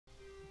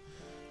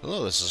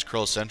Hello, this is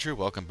Kroll Sentry.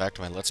 Welcome back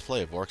to my Let's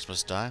Play of Orcs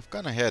Must Die. I've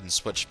gone ahead and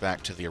switched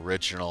back to the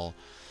original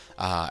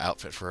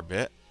outfit for a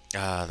bit.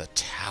 The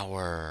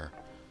tower.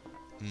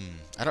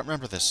 I don't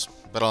remember this,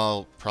 but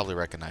I'll probably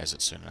recognize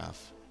it soon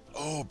enough.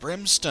 Oh,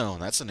 Brimstone.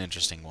 That's an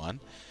interesting one.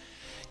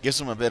 Gives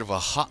them a bit of a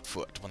hot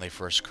foot when they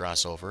first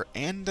cross over,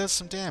 and does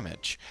some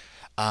damage.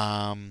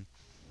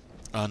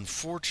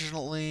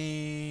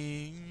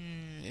 Unfortunately,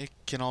 it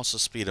can also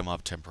speed them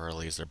up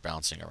temporarily as they're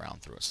bouncing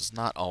around through it. So it's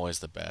not always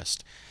the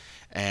best.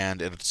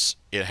 And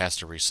it has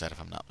to reset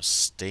if I'm not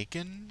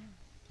mistaken.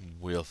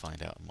 We'll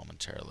find out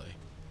momentarily.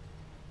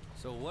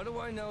 So what do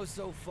I know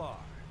so far?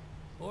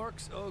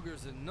 Orcs,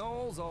 ogres, and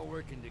gnolls all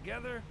working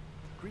together,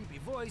 creepy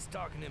voice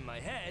talking in my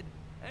head,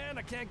 and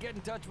I can't get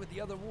in touch with the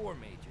other war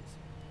mages.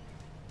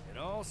 It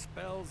all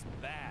spells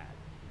bad,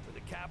 with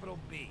a capital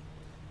B,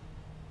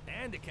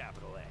 and a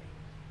capital A,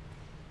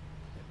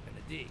 and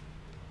a D.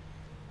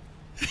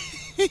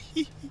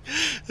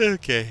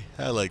 Okay,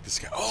 I like this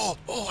guy. Oh,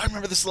 I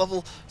remember this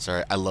level.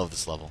 Sorry, I love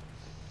this level.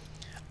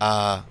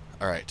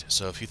 Alright,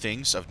 so a few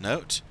things of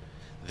note.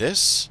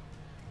 This,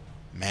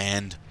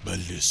 manned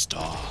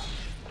ballista.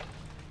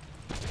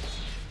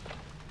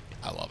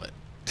 I love it.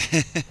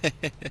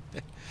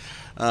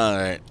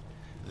 Alright,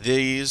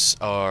 these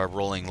are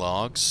rolling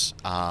logs.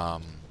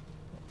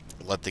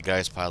 Let the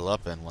guys pile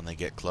up, and when they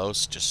get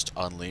close, just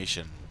unleash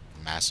and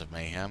massive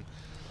mayhem.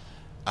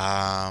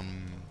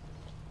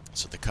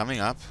 So they're coming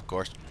up, of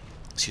course,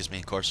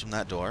 of course from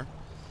that door.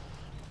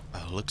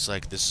 Looks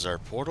like this is our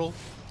portal,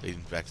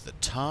 leading back to the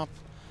top.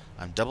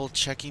 I'm double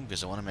checking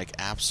because I want to make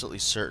absolutely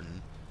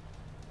certain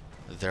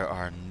there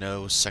are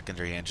no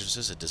secondary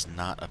entrances. It does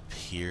not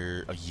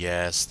appear. Oh,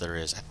 yes, there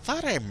is. I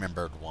thought I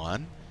remembered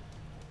one.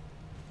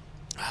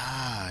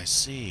 Ah, I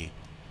see.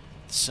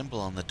 The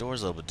symbol on the door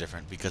is a little bit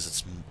different because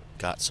it's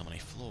got so many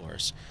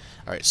floors.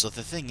 Alright, so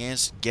the thing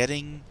is,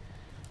 getting...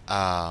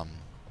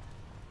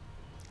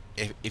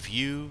 If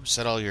you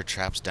set all your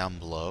traps down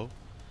below,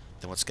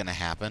 then what's going to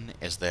happen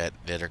is that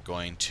they're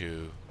going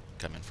to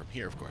come in from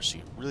here, of course. So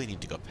you really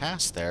need to go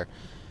past there,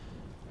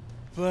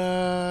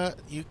 but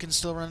you can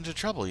still run into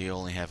trouble. You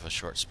only have a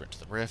short sprint to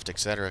the rift,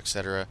 etc.,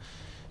 etc.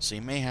 So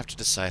you may have to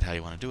decide how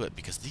you want to do it,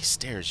 because these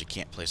stairs you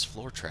can't place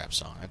floor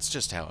traps on. It's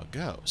just how it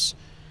goes.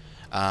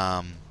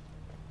 Alright,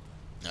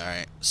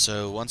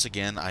 so once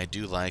again, I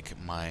do like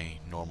my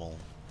normal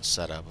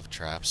setup of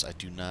traps. I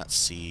do not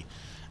see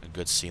a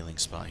good ceiling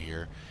spot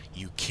here.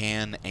 You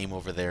can aim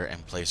over there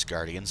and place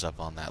guardians up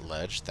on that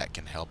ledge. That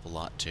can help a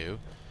lot too.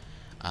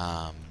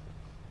 I'm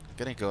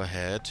gonna go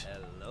ahead.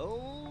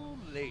 Hello,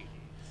 ladies.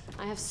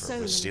 I have so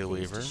many Steel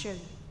things Weaver, to show you.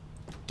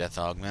 Death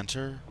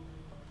Augmenter.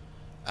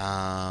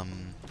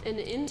 An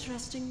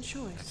interesting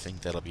choice. I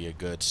think that'll be a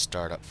good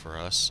startup for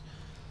us.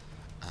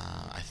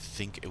 I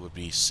think it would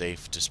be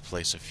safe to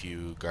place a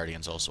few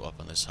guardians also up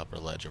on this upper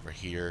ledge over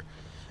here,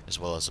 as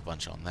well as a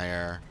bunch on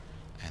there,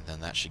 and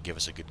then that should give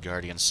us a good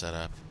guardian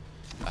setup.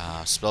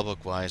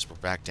 Spellbook wise, we're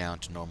back down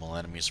to normal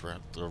enemies,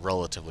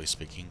 relatively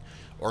speaking.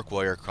 Orc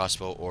warrior,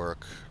 crossbow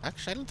orc.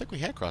 Actually, I don't think we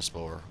had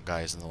crossbow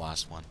guys in the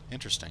last one.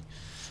 Interesting.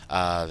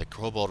 The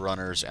kobold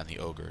runners and the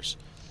ogres.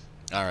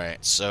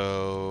 Alright,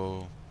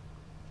 so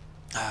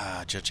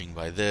judging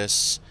by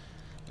this,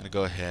 I'm going to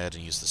go ahead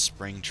and use the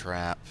spring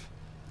trap.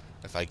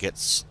 If I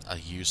get a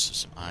use of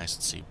some ice,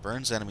 let's see.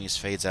 Burns enemies,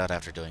 fades out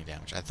after doing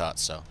damage. I thought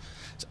so.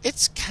 So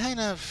it's kind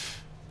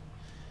of...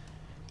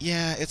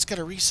 yeah, it's got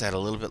a reset a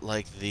little bit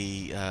like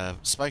the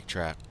spike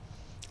trap.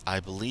 I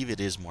believe it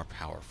is more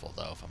powerful,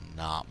 though, if I'm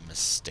not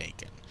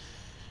mistaken.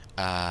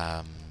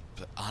 But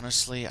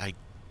honestly, I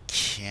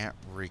can't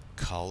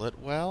recall it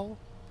well.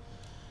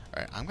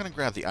 Alright, I'm going to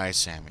grab the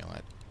ice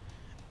amulet.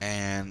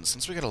 And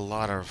since we got a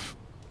lot of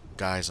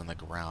guys on the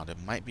ground, it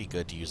might be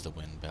good to use the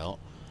wind belt.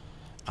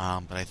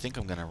 But I think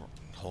I'm going to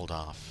hold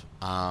off.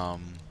 I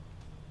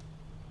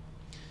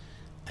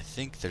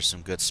think there's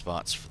some good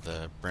spots for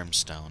the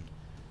brimstone.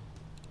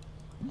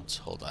 Let's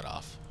hold that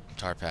off.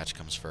 Tar patch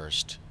comes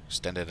first.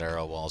 Extended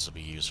arrow walls will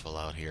be useful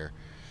out here.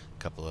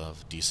 A couple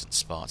of decent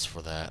spots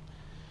for that.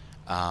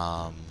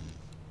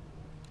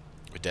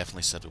 We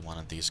definitely said we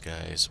wanted these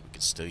guys. We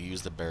can still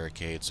use the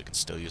barricades. We can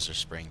still use our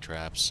spring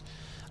traps.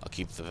 I'll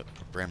keep the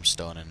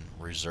brimstone in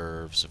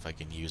reserves if I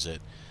can use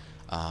it.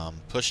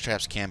 Push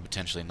traps can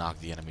potentially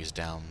knock the enemies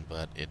down,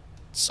 but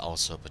it's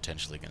also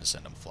potentially going to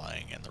send them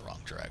flying in the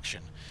wrong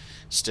direction.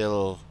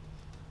 Still,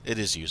 it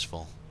is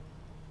useful.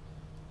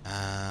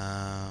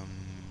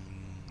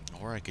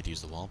 Or I could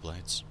use the wall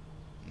blades.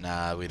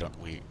 Nah, we don't.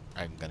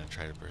 I'm gonna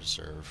try to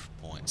preserve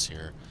points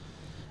here.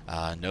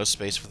 No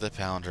space for the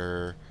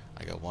pounder.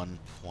 I got 1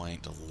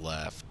 point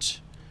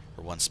left,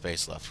 or 1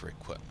 space left for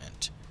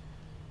equipment.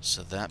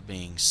 So that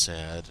being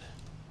said,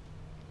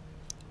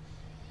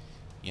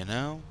 you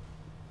know,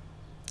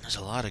 there's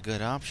a lot of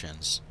good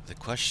options. The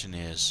question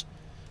is,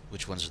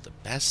 which ones are the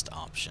best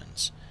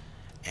options?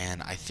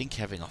 And I think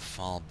having a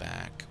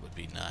fallback would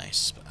be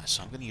nice.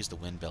 So I'm going to use the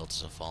wind belt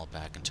as a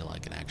fallback until I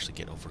can actually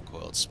get over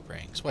coiled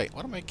springs. Wait,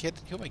 what am I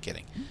kidding? Who am I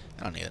kidding?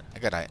 I don't need it. I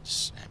got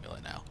ice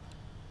amulet now.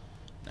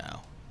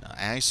 No. Now,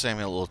 Ice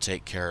Samuel will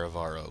take care of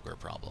our ogre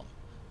problem.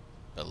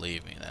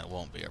 Believe me, that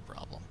won't be a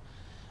problem.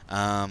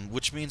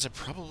 Which means I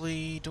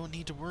probably don't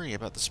need to worry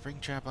about the spring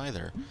trap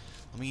either.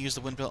 Let me use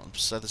the wind belt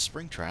instead of the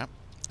spring trap,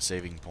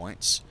 saving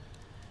points.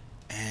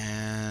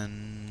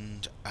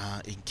 And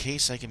in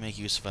case I can make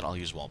use of it, I'll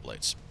use wall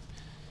blades.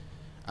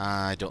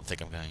 I don't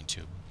think I'm going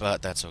to,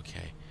 but that's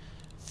okay.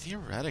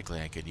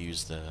 Theoretically, I could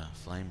use the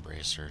flame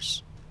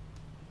bracers.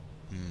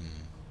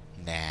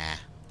 Nah,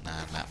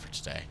 not for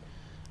today.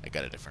 I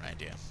got a different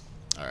idea.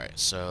 Alright,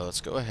 so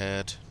let's go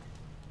ahead.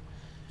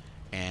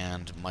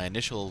 And my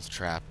initial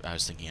trap I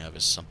was thinking of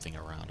is something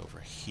around over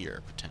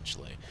here,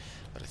 potentially.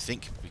 But I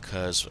think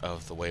because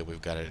of the way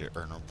we've got to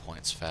earn our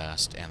points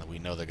fast, and that we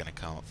know they're going to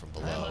come up from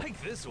below, I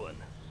like this one.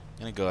 I'm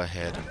going to go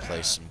ahead and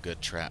place some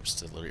good traps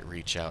to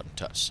reach out and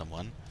touch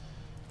someone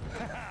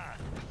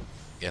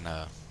in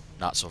a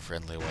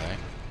not-so-friendly way.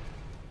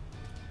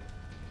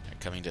 And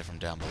coming from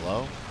down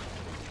below.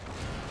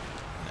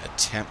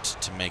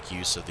 Attempt to make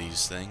use of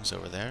these things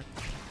over there.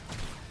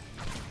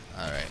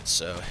 Alright,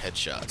 so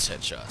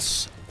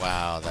headshots.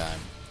 Wow, that...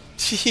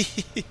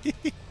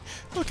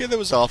 Okay, that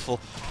was awful.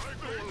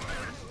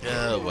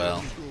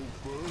 Well.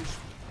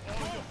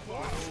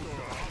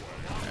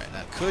 Alright,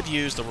 now could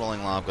use the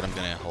rolling log, but I'm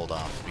going to hold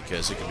off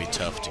because it can be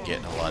tough to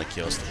get a lot of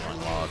kills with the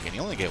rolling log, and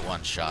you only get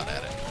one shot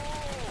at it.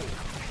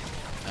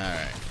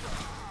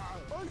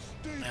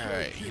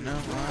 Alright, you know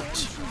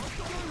what?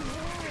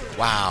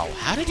 Wow,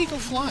 how did he go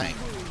flying?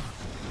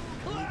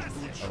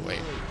 Oh,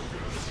 wait.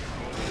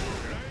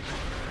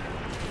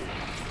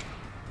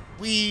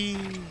 Whee!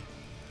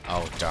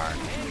 Oh, darn.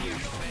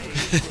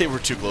 They were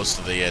too close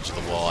to the edge of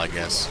the wall, I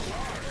guess.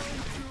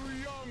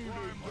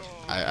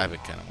 I've been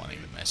kind of wanting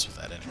to mess with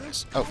that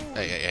anyways. Oh,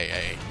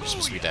 hey. You're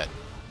supposed to be dead.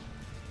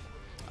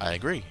 I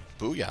agree.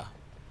 Booyah.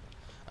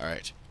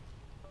 Alright.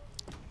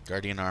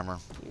 Guardian armor.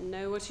 You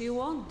know what you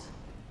want.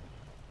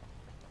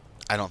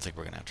 I don't think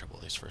we're going to have trouble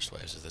with these first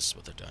waves if this is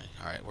what they're doing.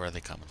 Alright, where are they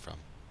coming from?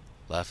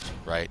 Left,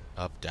 right,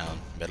 up,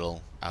 down,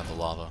 middle, out of the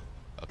lava.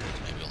 Okay,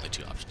 maybe only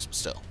two options, but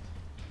still.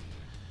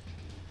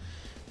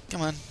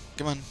 Come on.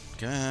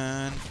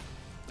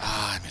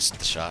 Ah, I missed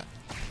the shot.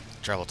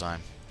 Travel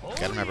time.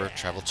 Gotta remember,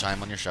 travel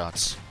time on your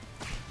shots.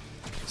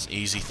 It's an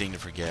easy thing to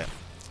forget.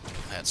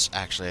 That's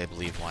actually, I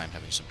believe, why I'm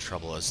having some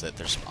trouble, is that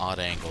there's some odd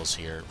angles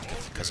here.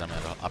 Because I'm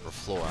at an upper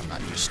floor, I'm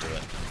not used to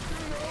it.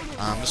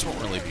 This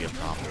won't really be a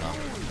problem,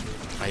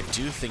 though. I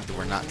do think that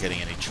we're not getting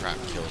any trap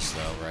kills,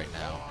 though, right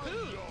now.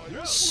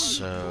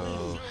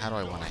 So, how do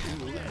I want to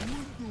handle that?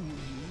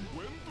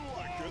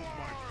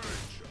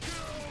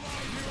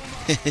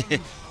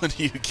 When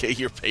do you get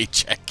your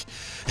paycheck?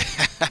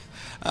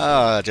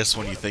 Just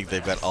when you think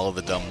they've got all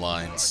the dumb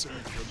lines,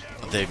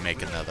 they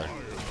make another.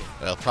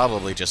 Well,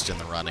 probably just in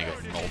the running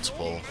of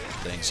multiple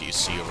things that you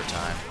see over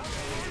time.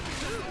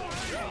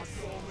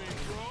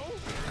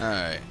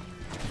 Alright.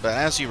 But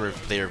as they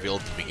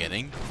revealed at the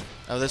beginning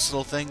of this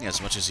little thing, as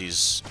much as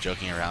he's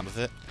joking around with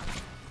it,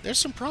 there's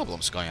some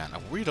problems going on.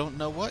 We don't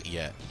know what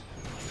yet.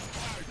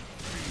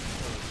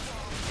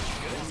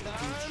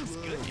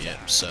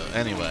 Yep, so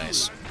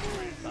anyways.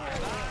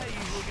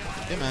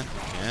 Come on.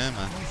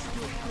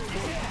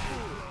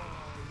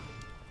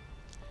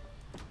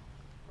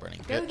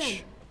 Burning Go pitch.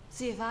 then.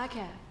 See if I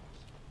can.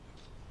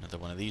 Another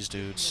one of these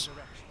dudes.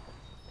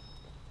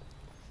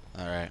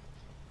 Alright.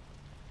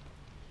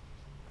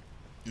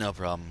 No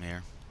problem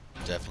here.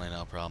 Definitely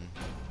no problem.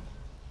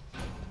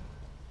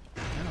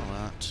 You know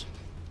what?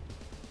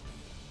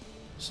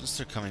 Since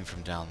they're coming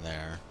from down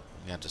there,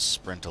 we have to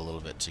sprint a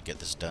little bit to get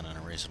this done in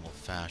a reasonable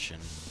fashion,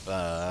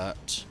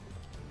 but...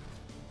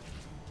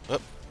 Oh.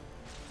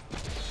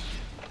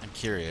 I'm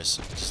curious.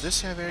 Does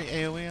this have any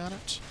AoE on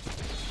it?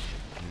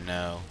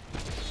 No.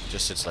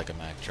 Just sits like a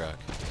Mack truck.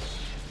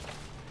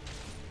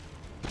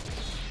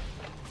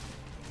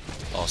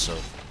 Also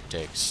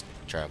takes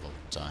travel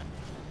time.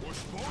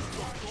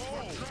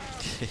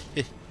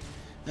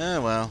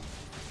 Oh well.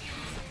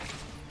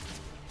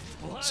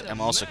 So I'm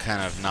also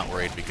kind of not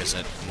worried because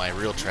my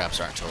real traps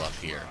aren't until up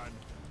here.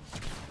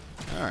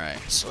 Alright,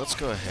 so let's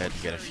go ahead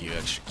and get a few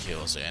extra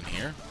kills in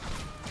here.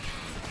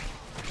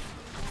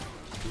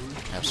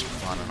 Have some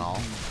fun and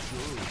all.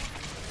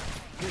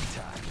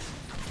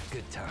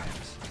 Good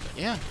times.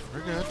 But yeah,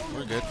 we're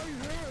good.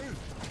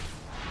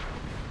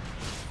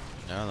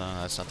 No,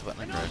 that's not the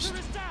button I pressed.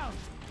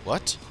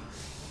 What?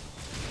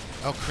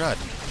 Oh, crud.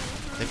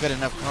 They've got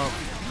enough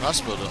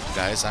crossbow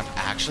guys, I'm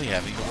actually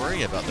having to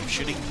worry about them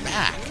shooting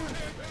back.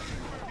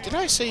 Did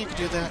I say you could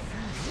do that?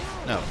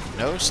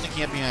 No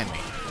sneaking up behind me.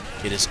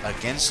 It is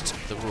against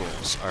the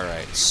rules.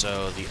 Alright,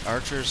 so the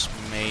archers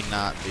may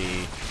not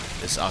be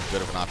as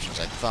good of an option as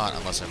I thought,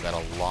 unless I've got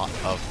a lot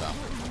of them.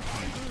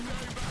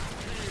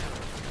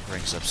 That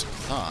brings up some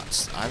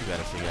thoughts. I've got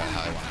to figure out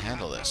how I want to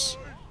handle this.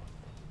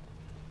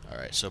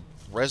 Alright, so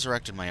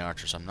resurrected my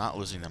archers. I'm not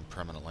losing them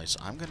permanently, so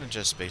I'm going to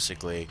just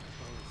basically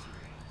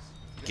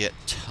get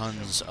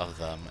tons of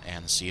them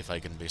and see if I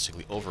can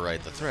basically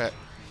override the threat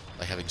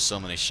by having so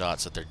many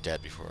shots that they're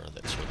dead before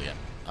that's really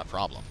a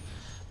problem.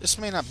 This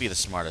may not be the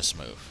smartest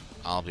move,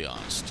 I'll be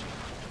honest.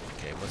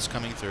 Okay, what's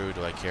coming through?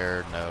 Do I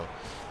care? No.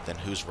 Then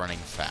who's running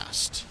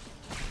fast?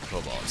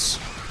 Kobolds.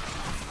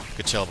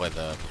 Could tell by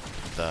the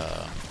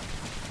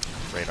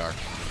radar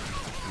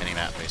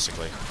mini-map,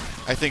 basically.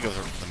 I think of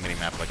the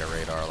mini-map like a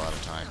radar a lot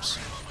of times.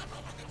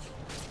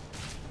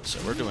 So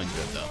we're doing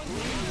good, though.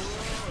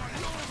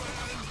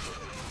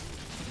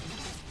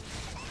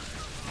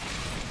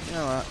 You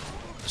know what?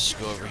 Let's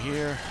go over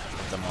here.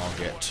 Let them all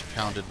get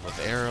pounded with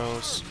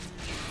arrows.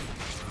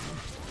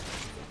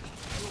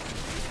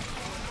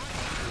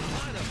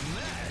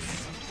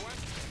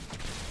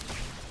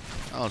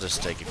 I'll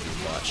just take a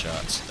few pot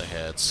shots at the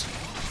heads.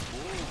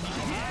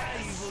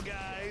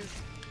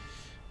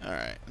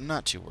 Alright, I'm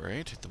not too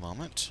worried at the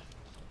moment.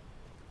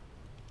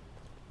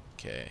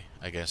 Okay,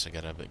 I guess I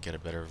gotta get a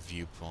better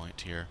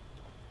viewpoint here.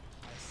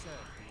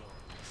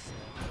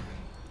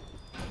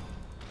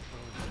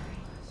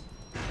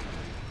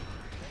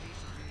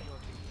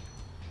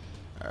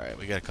 Alright,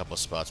 we got a couple of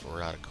spots where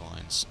we're out of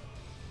coins.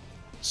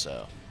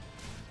 So,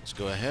 let's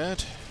go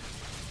ahead.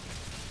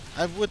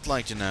 I would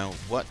like to know,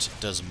 what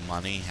does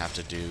money have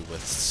to do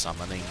with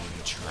summoning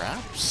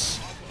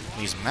traps?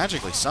 He's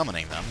magically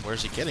summoning them.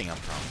 Where's he getting them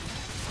from?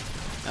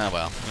 Oh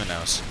well, who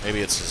knows. Maybe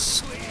it's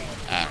his...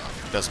 I don't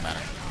know. Doesn't matter.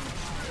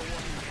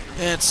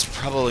 It's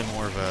probably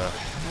more of a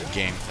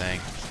game thing.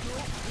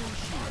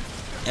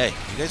 Hey,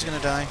 you guys gonna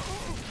die?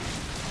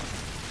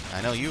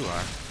 I know you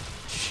are.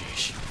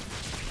 Sheesh.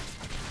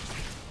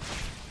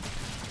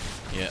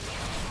 Yeah.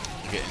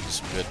 Getting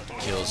some good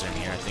kills in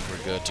here. I think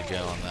we're good to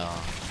go on the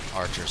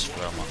archers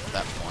from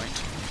that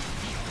point.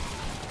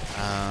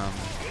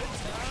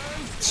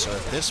 So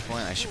at this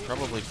point, I should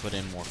probably put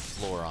in more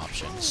floor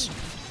options.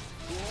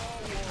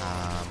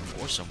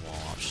 Or some wall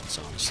options,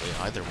 honestly.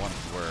 Either one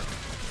would work.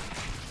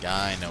 Yeah,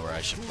 I know where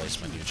I should place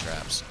my new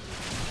traps.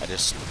 I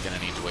just gonna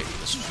need to wait for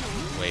this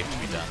wave to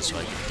be done so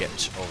I can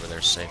get over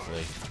there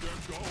safely.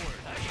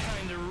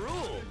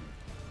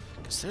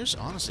 Because there's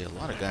honestly a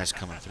lot of guys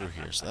coming through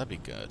here, so that'd be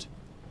good.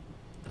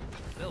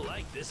 They'll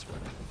like this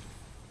one.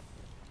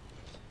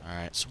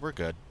 Alright, so we're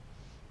good.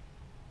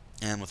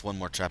 And with one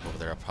more trap over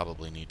there, I'll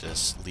probably need to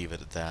leave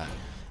it at that,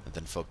 and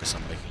then focus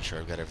on making sure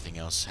I've got everything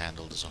else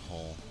handled as a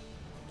whole.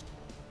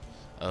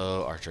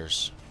 Oh,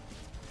 archers.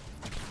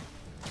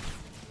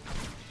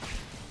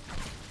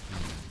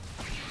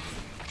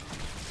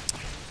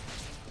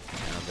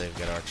 Now they've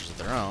got archers of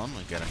their own,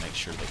 we've got to make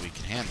sure that we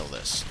can handle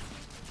this.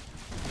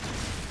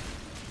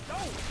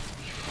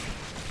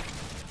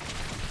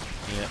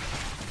 Yep.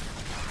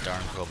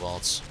 Darn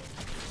kobolds.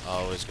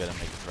 Always gotta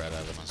make a threat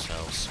out of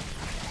themselves.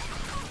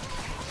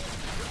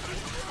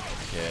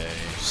 Okay,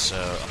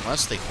 so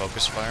unless they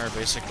focus fire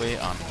basically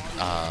on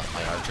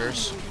my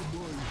archers,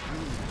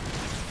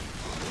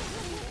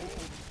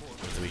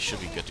 we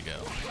should be good to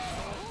go.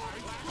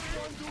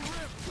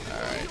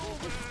 Alright.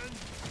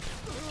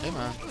 Come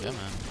on, come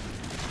on.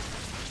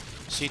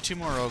 See, 2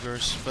 more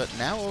ogres, but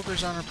now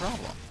ogres aren't a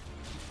problem.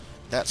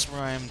 That's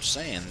where I'm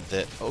saying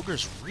that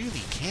ogres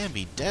really can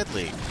be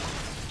deadly,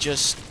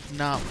 just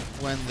not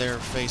when they're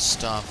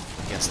faced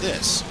off against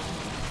this.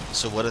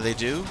 So what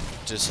do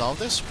to solve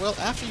this? Well,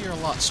 after you're a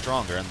lot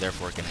stronger and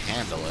therefore can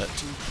handle it,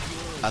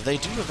 they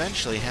do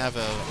eventually have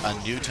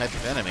a new type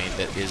of enemy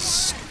that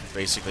is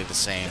basically the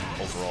same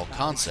overall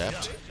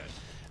concept,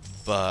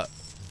 but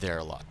they're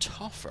a lot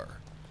tougher.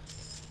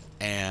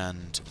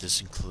 And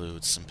this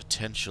includes some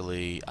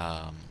potentially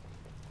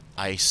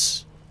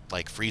ice,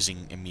 like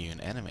freezing immune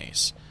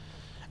enemies.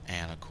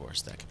 And of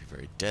course that could be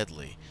very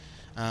deadly.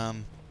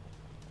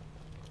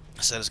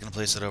 I said I was going to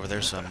place it over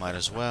there, so I might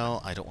as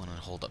well. I don't want to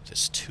hold up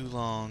this too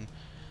long.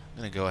 I'm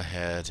going to go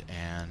ahead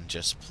and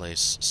just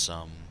place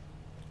some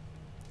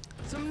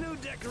new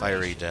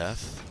fiery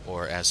death,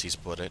 or as he's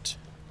put it,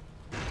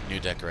 new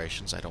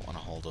decorations. I don't want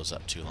to hold those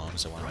up too long,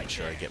 because I want to make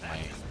sure I get my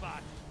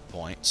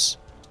points.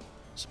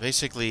 So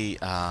basically,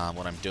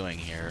 what I'm doing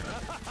here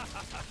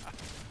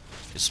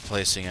is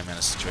placing them in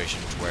a situation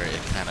where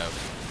it kind of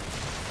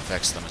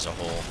affects them as a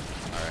whole.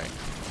 Alright.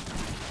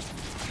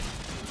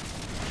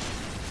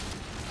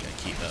 Gotta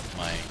keep up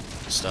my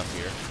stuff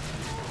here.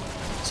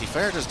 See,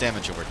 fire does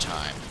damage over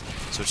time.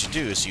 So what you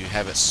do is you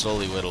have it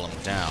slowly whittle them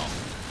down.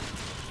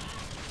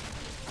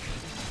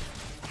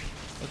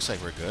 Looks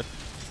like we're good.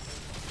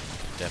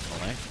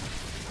 Definitely.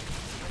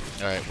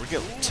 Alright, we're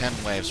getting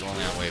 10 waves, we're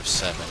only on wave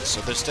 7, so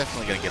there's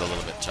definitely going to get a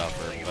little bit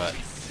tougher, but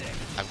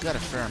I've got a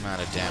fair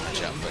amount of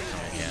damage output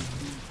coming in.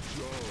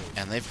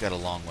 And they've got a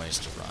long ways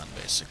to run,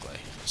 basically.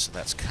 So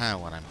that's kind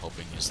of what I'm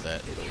hoping, is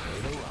that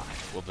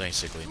we'll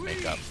basically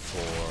make up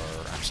for...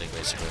 I'm saying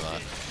basically a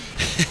lot.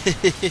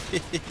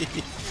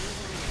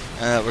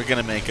 We're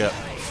going to make up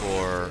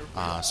for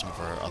some of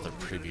our other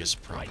previous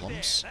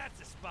problems.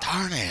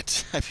 Darn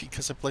it!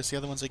 Because I placed the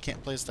other ones, I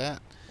can't place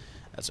that.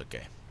 That's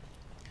okay.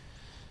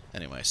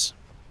 Anyways,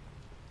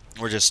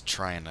 we're just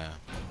trying to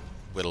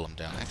whittle them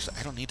down. Actually,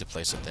 I don't need to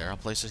place it there. I'll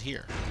place it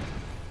here.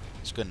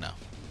 It's good enough.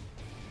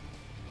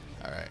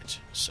 Alright,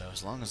 so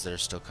as long as they're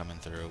still coming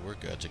through, we're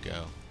good to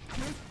go.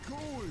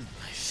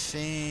 I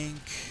think...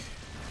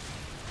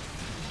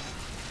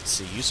 Let's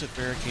see, use of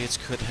barricades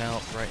could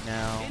help right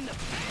now.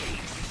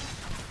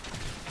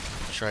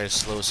 Try to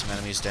slow some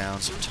enemies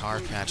down. Some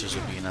tar patches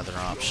would be another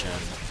option.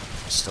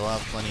 Still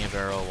have plenty of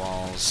arrow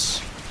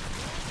walls.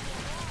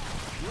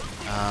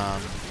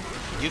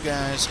 You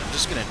guys, I'm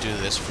just going to do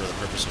this for the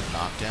purpose of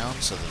knockdown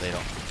so that they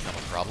don't become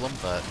a problem,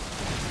 but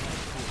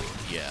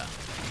yeah.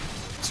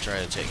 Let's try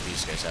to take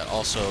these guys out.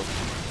 Also,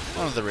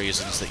 one of the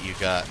reasons that you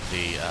got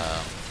the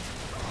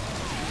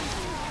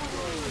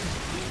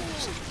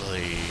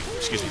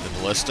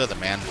ballista, the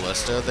man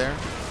ballista there,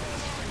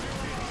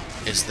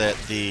 is that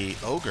the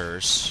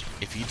ogres,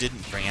 if you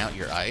didn't bring out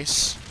your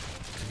ice,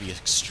 could be an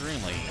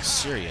extremely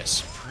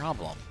serious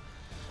problem.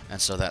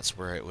 And so that's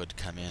where it would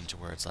come in to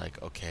where it's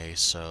like, okay,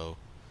 so,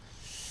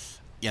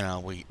 you know,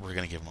 we're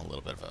going to give them a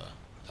little bit of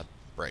a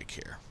break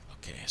here.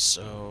 Okay,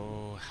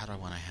 so how do I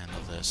want to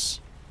handle this?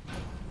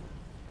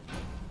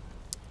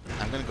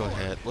 I'm going to go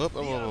ahead. Whoop,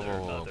 whoa, whoa, whoa,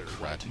 whoa, whoa,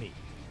 crud.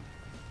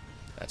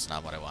 That's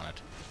not what I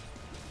wanted.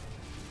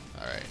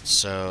 Alright,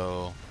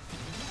 so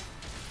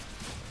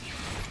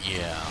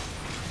yeah.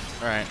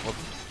 Alright,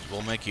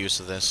 we'll make use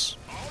of this.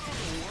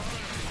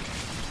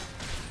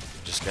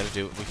 Just gotta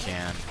do what we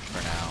can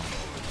for now.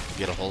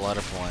 Get a whole lot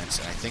of points,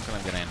 and I think what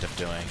I'm gonna end up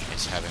doing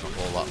is having a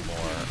whole lot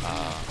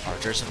more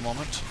archers in a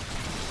moment.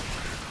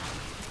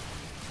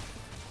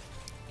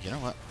 You know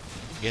what?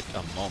 Get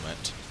a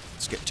moment.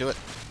 Let's get to it.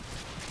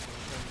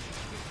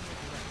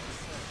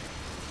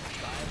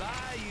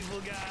 Bye-bye,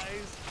 evil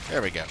guys.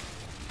 There we go.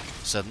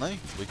 Suddenly,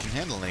 we can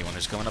handle anyone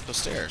who's coming up the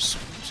stairs.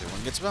 So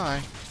everyone gets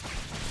by.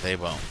 They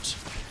won't.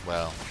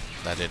 Well,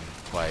 that didn't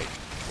quite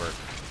work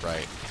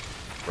right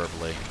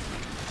verbally.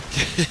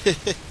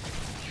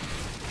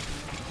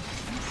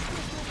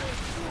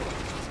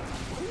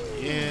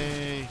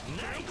 Yay!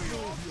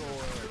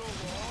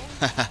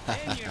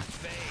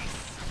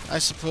 I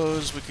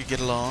suppose we could get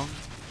along.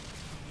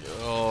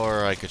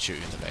 Or I could shoot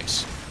you in the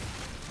face.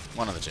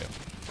 One of the two.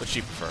 Which do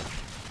you prefer?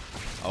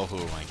 Oh, who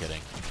am I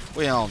kidding?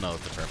 We all know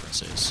what the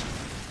preference is.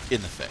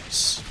 In the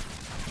face.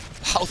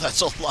 Oh, that's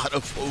a lot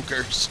of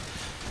ogres.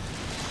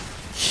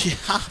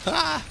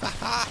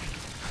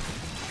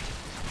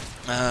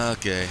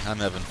 Okay, I'm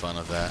having fun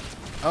with that.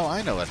 Oh,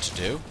 I know what to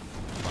do.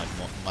 Like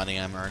money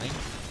I'm earning.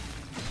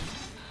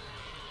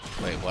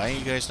 Wait, why are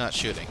you guys not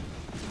shooting?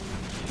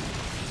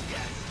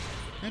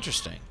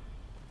 Interesting.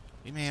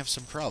 We may have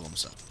some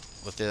problems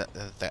with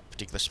that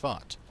particular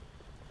spot.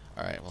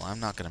 Alright, well, I'm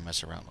not going to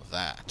mess around with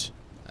that.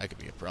 That could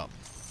be a problem.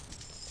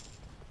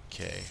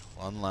 Okay,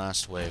 one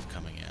last wave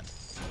coming in.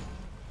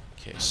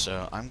 Okay,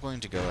 so I'm going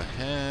to go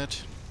ahead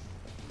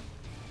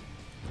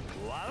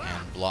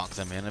and block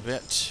them in a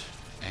bit.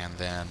 And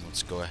then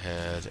let's go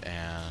ahead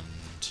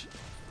and...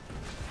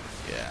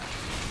 yeah.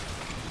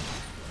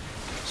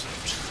 So what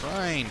I'm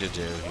trying to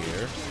do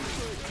here...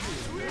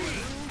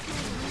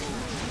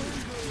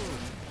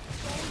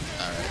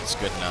 alright, it's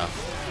good enough.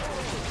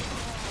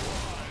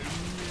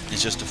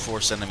 It's just to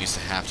force enemies to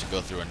have to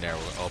go through a narrow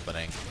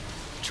opening.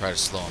 Try to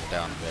slow them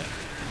down a bit.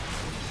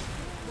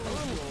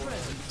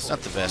 It's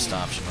not the best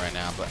option right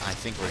now, but I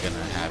think we're going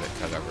to have it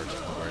covered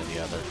one way or the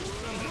other.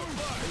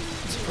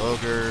 Some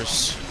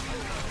ogres.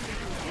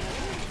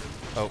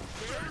 Oh,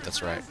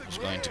 that's right. I was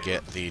going to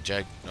get the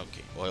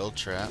oiled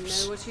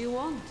traps. Know what you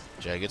want.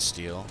 Jagged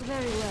steel.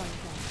 Very well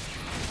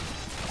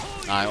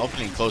then. I'm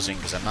opening and closing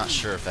because I'm not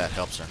sure if that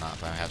helps or not,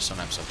 but I have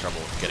sometimes have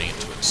trouble getting it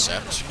to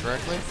accept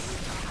correctly.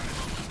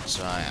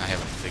 So I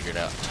haven't figured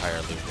out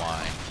entirely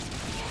why.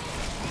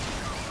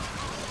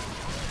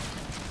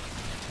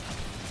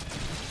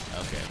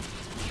 Okay.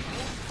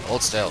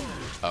 Hold still.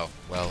 Oh,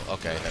 well,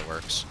 okay, that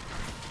works.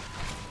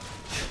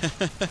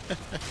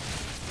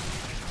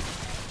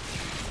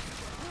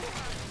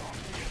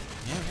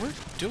 Yeah, we're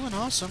doing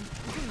awesome.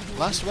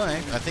 Last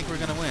wave, I think we're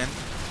gonna win.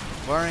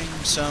 Barring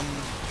some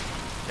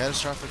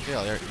catastrophic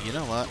failure. You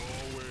know what?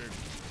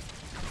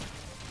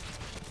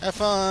 Have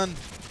fun!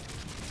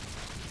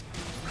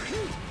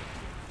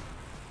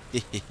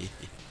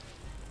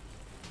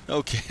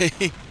 Okay.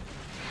 This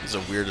is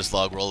the weirdest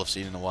log roll I've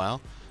seen in a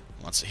while.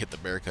 Once it hit the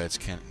barricades,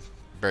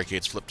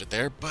 barricades flipped it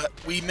there, but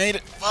we made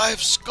it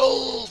 5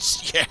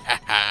 skulls!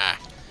 Yeah!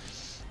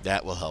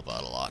 That will help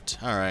out a lot.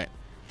 Alright.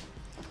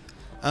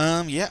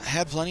 Yeah,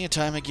 had plenty of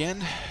time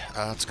again.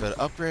 Let's go to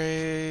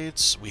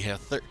upgrades. We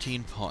have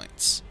 13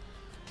 points.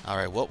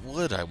 Alright, what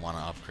would I want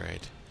to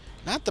upgrade?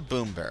 Not the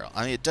boom barrel.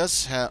 I mean, it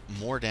does have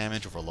more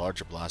damage over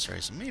larger blast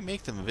rays. It may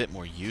make them a bit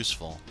more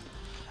useful.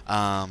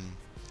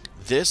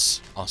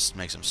 This also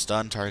makes them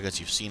stun targets.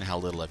 You've seen how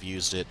little I've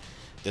used it.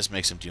 This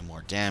makes them do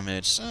more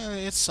damage. So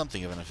it's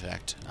something of an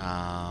effect.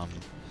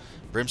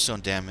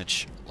 Brimstone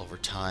damage over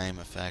time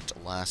effect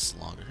lasts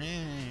longer.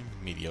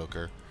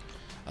 Mediocre.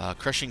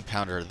 Crushing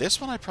Pounder.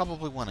 This one I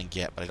probably want to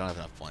get, but I don't have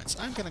enough points.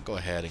 I'm going to go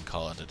ahead and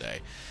call it a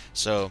day.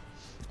 So,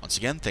 once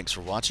again, thanks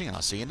for watching, and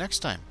I'll see you next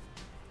time.